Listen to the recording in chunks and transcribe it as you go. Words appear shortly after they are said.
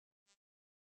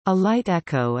A light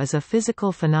echo is a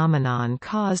physical phenomenon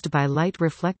caused by light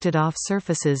reflected off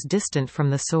surfaces distant from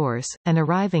the source, and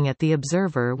arriving at the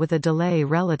observer with a delay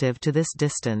relative to this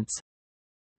distance.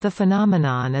 The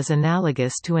phenomenon is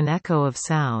analogous to an echo of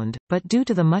sound, but due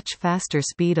to the much faster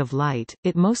speed of light,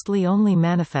 it mostly only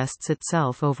manifests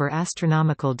itself over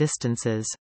astronomical distances.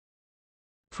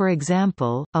 For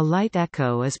example, a light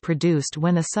echo is produced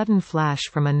when a sudden flash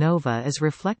from a nova is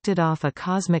reflected off a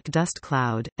cosmic dust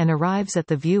cloud, and arrives at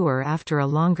the viewer after a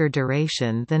longer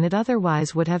duration than it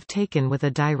otherwise would have taken with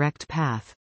a direct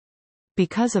path.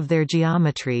 Because of their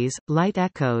geometries, light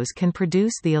echoes can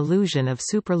produce the illusion of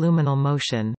superluminal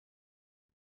motion.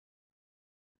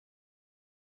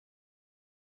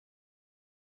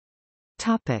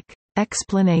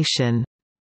 Explanation.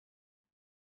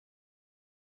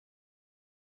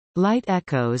 Light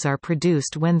echoes are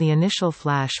produced when the initial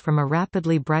flash from a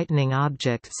rapidly brightening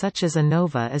object such as a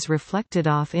nova is reflected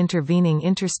off intervening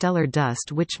interstellar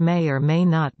dust which may or may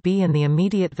not be in the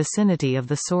immediate vicinity of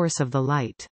the source of the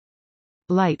light.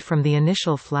 Light from the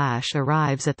initial flash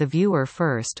arrives at the viewer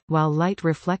first, while light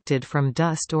reflected from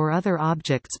dust or other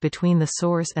objects between the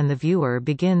source and the viewer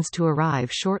begins to arrive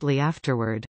shortly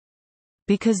afterward.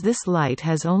 Because this light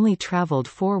has only traveled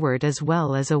forward as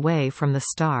well as away from the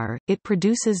star, it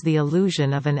produces the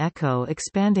illusion of an echo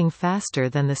expanding faster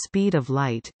than the speed of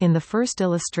light. In the first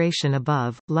illustration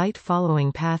above, light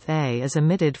following path A is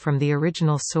emitted from the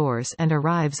original source and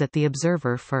arrives at the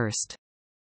observer first.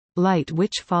 Light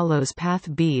which follows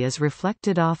path B is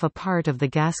reflected off a part of the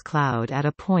gas cloud at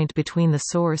a point between the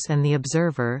source and the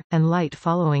observer, and light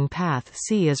following path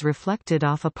C is reflected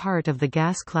off a part of the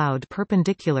gas cloud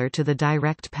perpendicular to the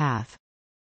direct path.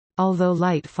 Although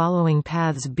light following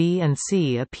paths B and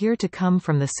C appear to come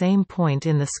from the same point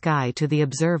in the sky to the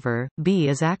observer, B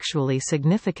is actually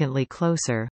significantly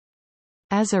closer.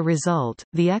 As a result,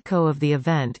 the echo of the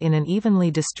event in an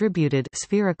evenly distributed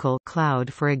spherical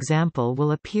cloud, for example,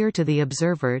 will appear to the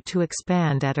observer to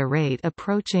expand at a rate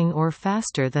approaching or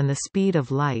faster than the speed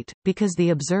of light, because the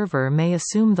observer may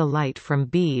assume the light from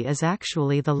B is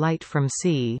actually the light from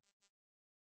C.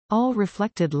 All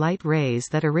reflected light rays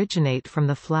that originate from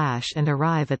the flash and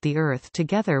arrive at the Earth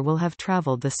together will have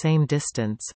traveled the same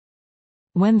distance.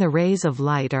 When the rays of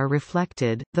light are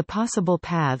reflected, the possible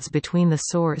paths between the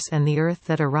source and the Earth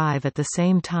that arrive at the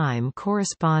same time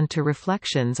correspond to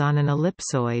reflections on an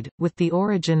ellipsoid, with the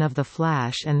origin of the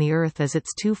flash and the Earth as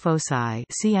its two foci.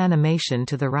 See animation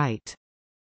to the right.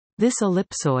 This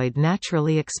ellipsoid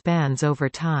naturally expands over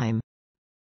time.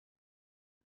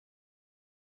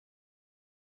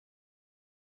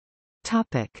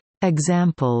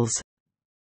 Examples.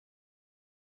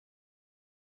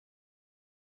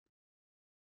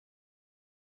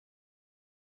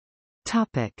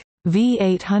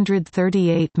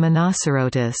 V838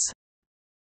 Monocerotis.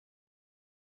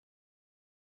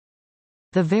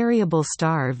 The variable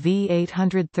star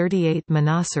V838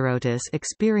 Monocerotis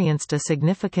experienced a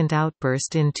significant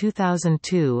outburst in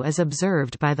 2002 as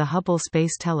observed by the Hubble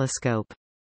Space Telescope.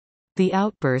 The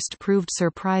outburst proved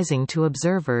surprising to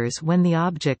observers when the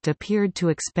object appeared to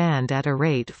expand at a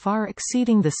rate far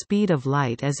exceeding the speed of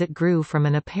light as it grew from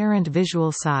an apparent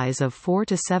visual size of 4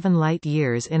 to 7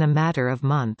 light-years in a matter of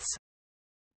months.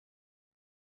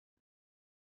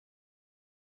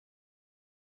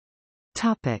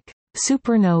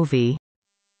 Supernovae.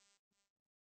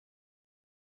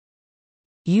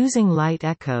 Using light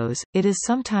echoes, it is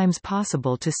sometimes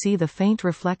possible to see the faint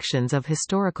reflections of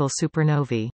historical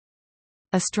supernovae.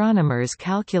 Astronomers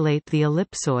calculate the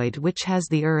ellipsoid which has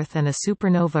the Earth and a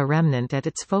supernova remnant at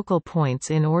its focal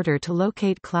points in order to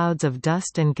locate clouds of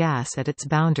dust and gas at its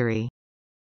boundary.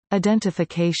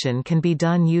 Identification can be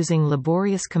done using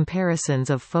laborious comparisons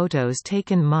of photos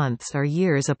taken months or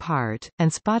years apart,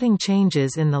 and spotting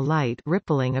changes in the light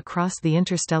rippling across the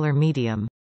interstellar medium.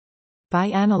 By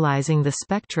analyzing the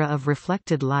spectra of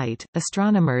reflected light,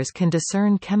 astronomers can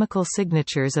discern chemical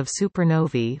signatures of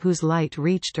supernovae whose light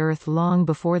reached Earth long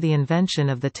before the invention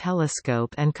of the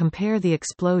telescope and compare the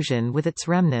explosion with its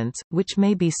remnants, which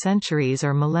may be centuries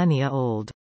or millennia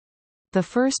old. The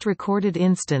first recorded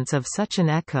instance of such an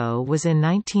echo was in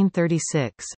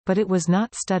 1936, but it was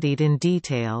not studied in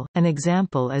detail. An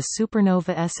example is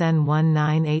supernova SN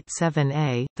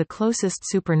 1987A, the closest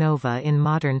supernova in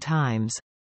modern times.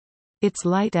 Its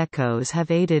light echoes have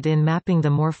aided in mapping the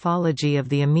morphology of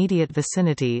the immediate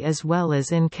vicinity as well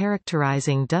as in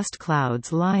characterizing dust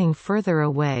clouds lying further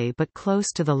away but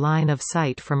close to the line of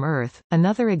sight from Earth.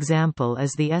 Another example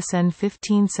is the SN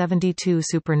 1572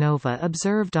 supernova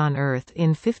observed on Earth in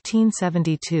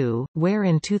 1572, where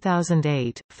in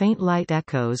 2008, faint light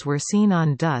echoes were seen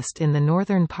on dust in the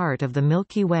northern part of the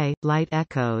Milky Way. Light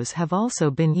echoes have also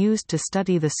been used to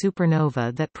study the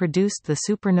supernova that produced the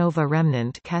supernova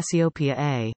remnant Cassiopeia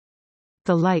A.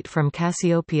 The light from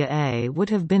Cassiopeia A would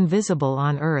have been visible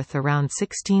on Earth around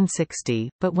 1660,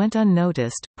 but went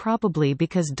unnoticed, probably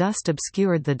because dust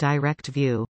obscured the direct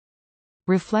view.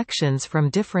 Reflections from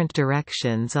different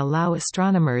directions allow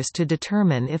astronomers to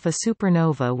determine if a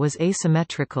supernova was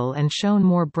asymmetrical and shone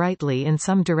more brightly in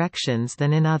some directions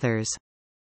than in others.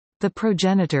 The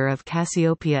progenitor of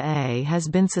Cassiopeia A has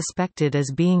been suspected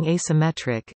as being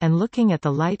asymmetric, and looking at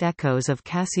the light echoes of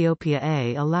Cassiopeia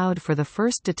A allowed for the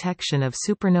first detection of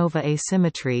supernova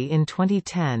asymmetry in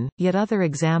 2010, yet other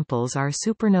examples are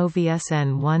supernovae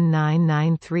SN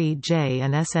 1993J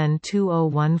and SN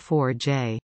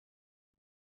 2014J.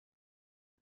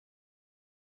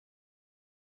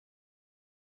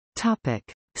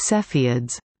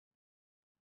 Cepheids.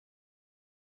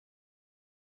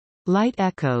 Light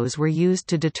echoes were used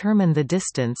to determine the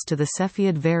distance to the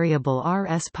Cepheid variable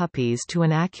RS Puppis to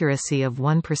an accuracy of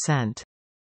 1%.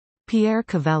 Pierre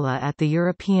Cavella at the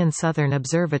European Southern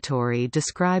Observatory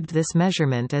described this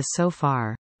measurement as so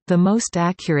far, the most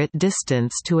accurate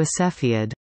distance to a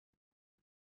Cepheid.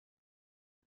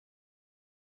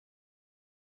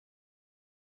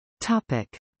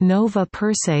 Nova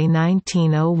Persei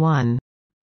 1901.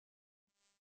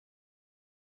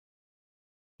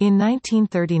 In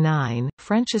 1939,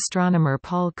 French astronomer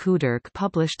Paul Couderc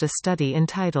published a study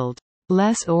entitled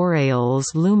Les auréoles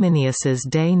lumineuses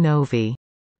des novae,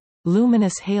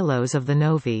 luminous halos of the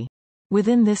novae.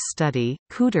 Within this study,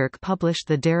 Couderc published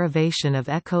the derivation of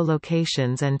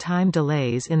echolocations and time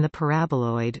delays in the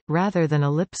paraboloid, rather than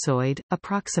ellipsoid,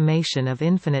 approximation of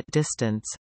infinite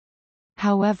distance.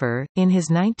 However, in his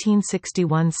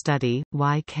 1961 study,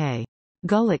 Y.K.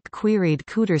 Gulick queried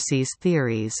Couderc's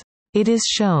theories. It is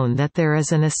shown that there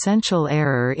is an essential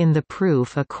error in the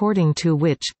proof according to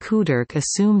which Couderc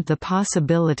assumed the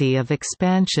possibility of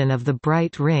expansion of the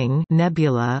bright ring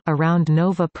nebula around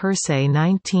Nova Persei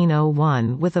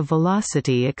 1901 with a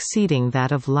velocity exceeding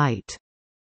that of light.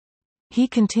 He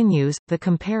continues, the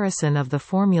comparison of the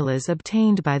formulas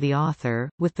obtained by the author,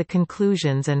 with the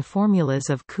conclusions and formulas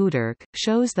of Couderc,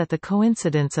 shows that the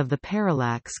coincidence of the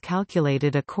parallax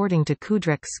calculated according to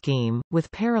Couderc's scheme, with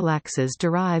parallaxes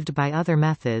derived by other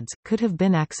methods, could have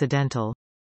been accidental.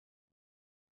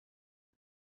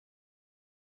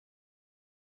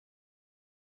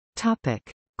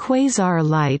 Quasar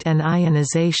light and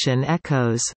ionization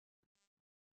echoes.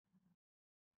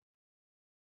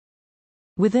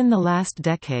 Within the last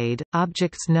decade,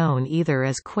 objects known either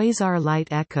as quasar light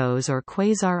echoes or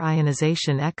quasar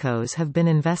ionization echoes have been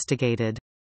investigated.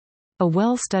 A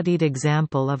well-studied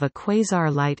example of a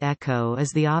quasar light echo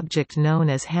is the object known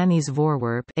as Hany's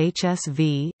Voorwerp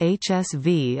 (HSV).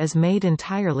 HSV is made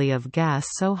entirely of gas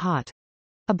so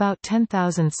hot—about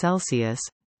 10,000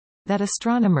 Celsius—that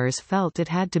astronomers felt it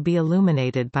had to be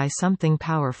illuminated by something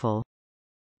powerful.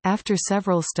 After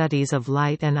several studies of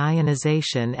light and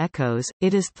ionization echoes,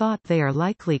 it is thought they are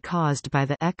likely caused by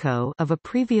the echo of a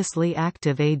previously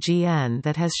active AGN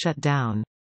that has shut down.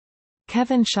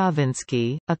 Kevin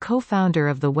Shavinsky, a co-founder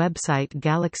of the website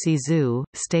Galaxy Zoo,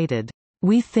 stated,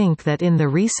 "We think that in the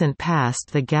recent past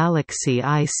the galaxy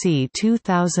IC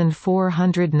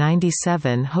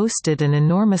 2497 hosted an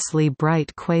enormously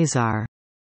bright quasar.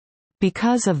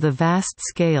 Because of the vast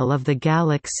scale of the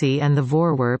galaxy and the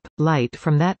Voorwerp, light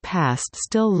from that past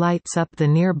still lights up the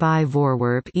nearby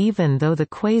Voorwerp even though the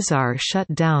quasar shut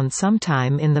down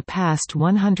sometime in the past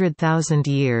 100,000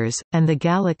 years, and the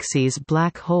galaxy's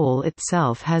black hole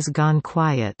itself has gone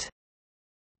quiet."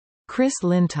 Chris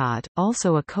Lintott,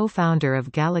 also a co-founder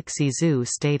of Galaxy Zoo,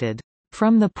 stated,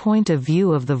 "From the point of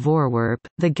view of the Voorwerp,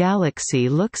 the galaxy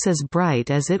looks as bright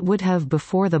as it would have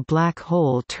before the black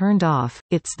hole turned off.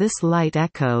 It's this light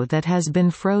echo that has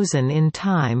been frozen in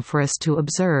time for us to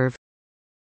observe."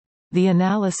 The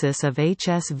analysis of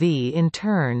HSV in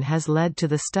turn has led to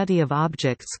the study of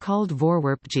objects called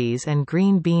Voorwerpjes and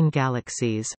green bean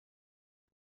galaxies.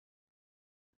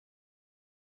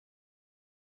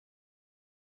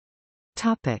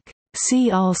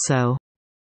 See also: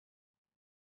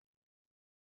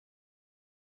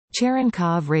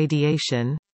 Cherenkov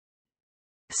radiation,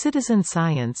 Citizen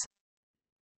science,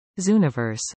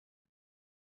 Zooniverse.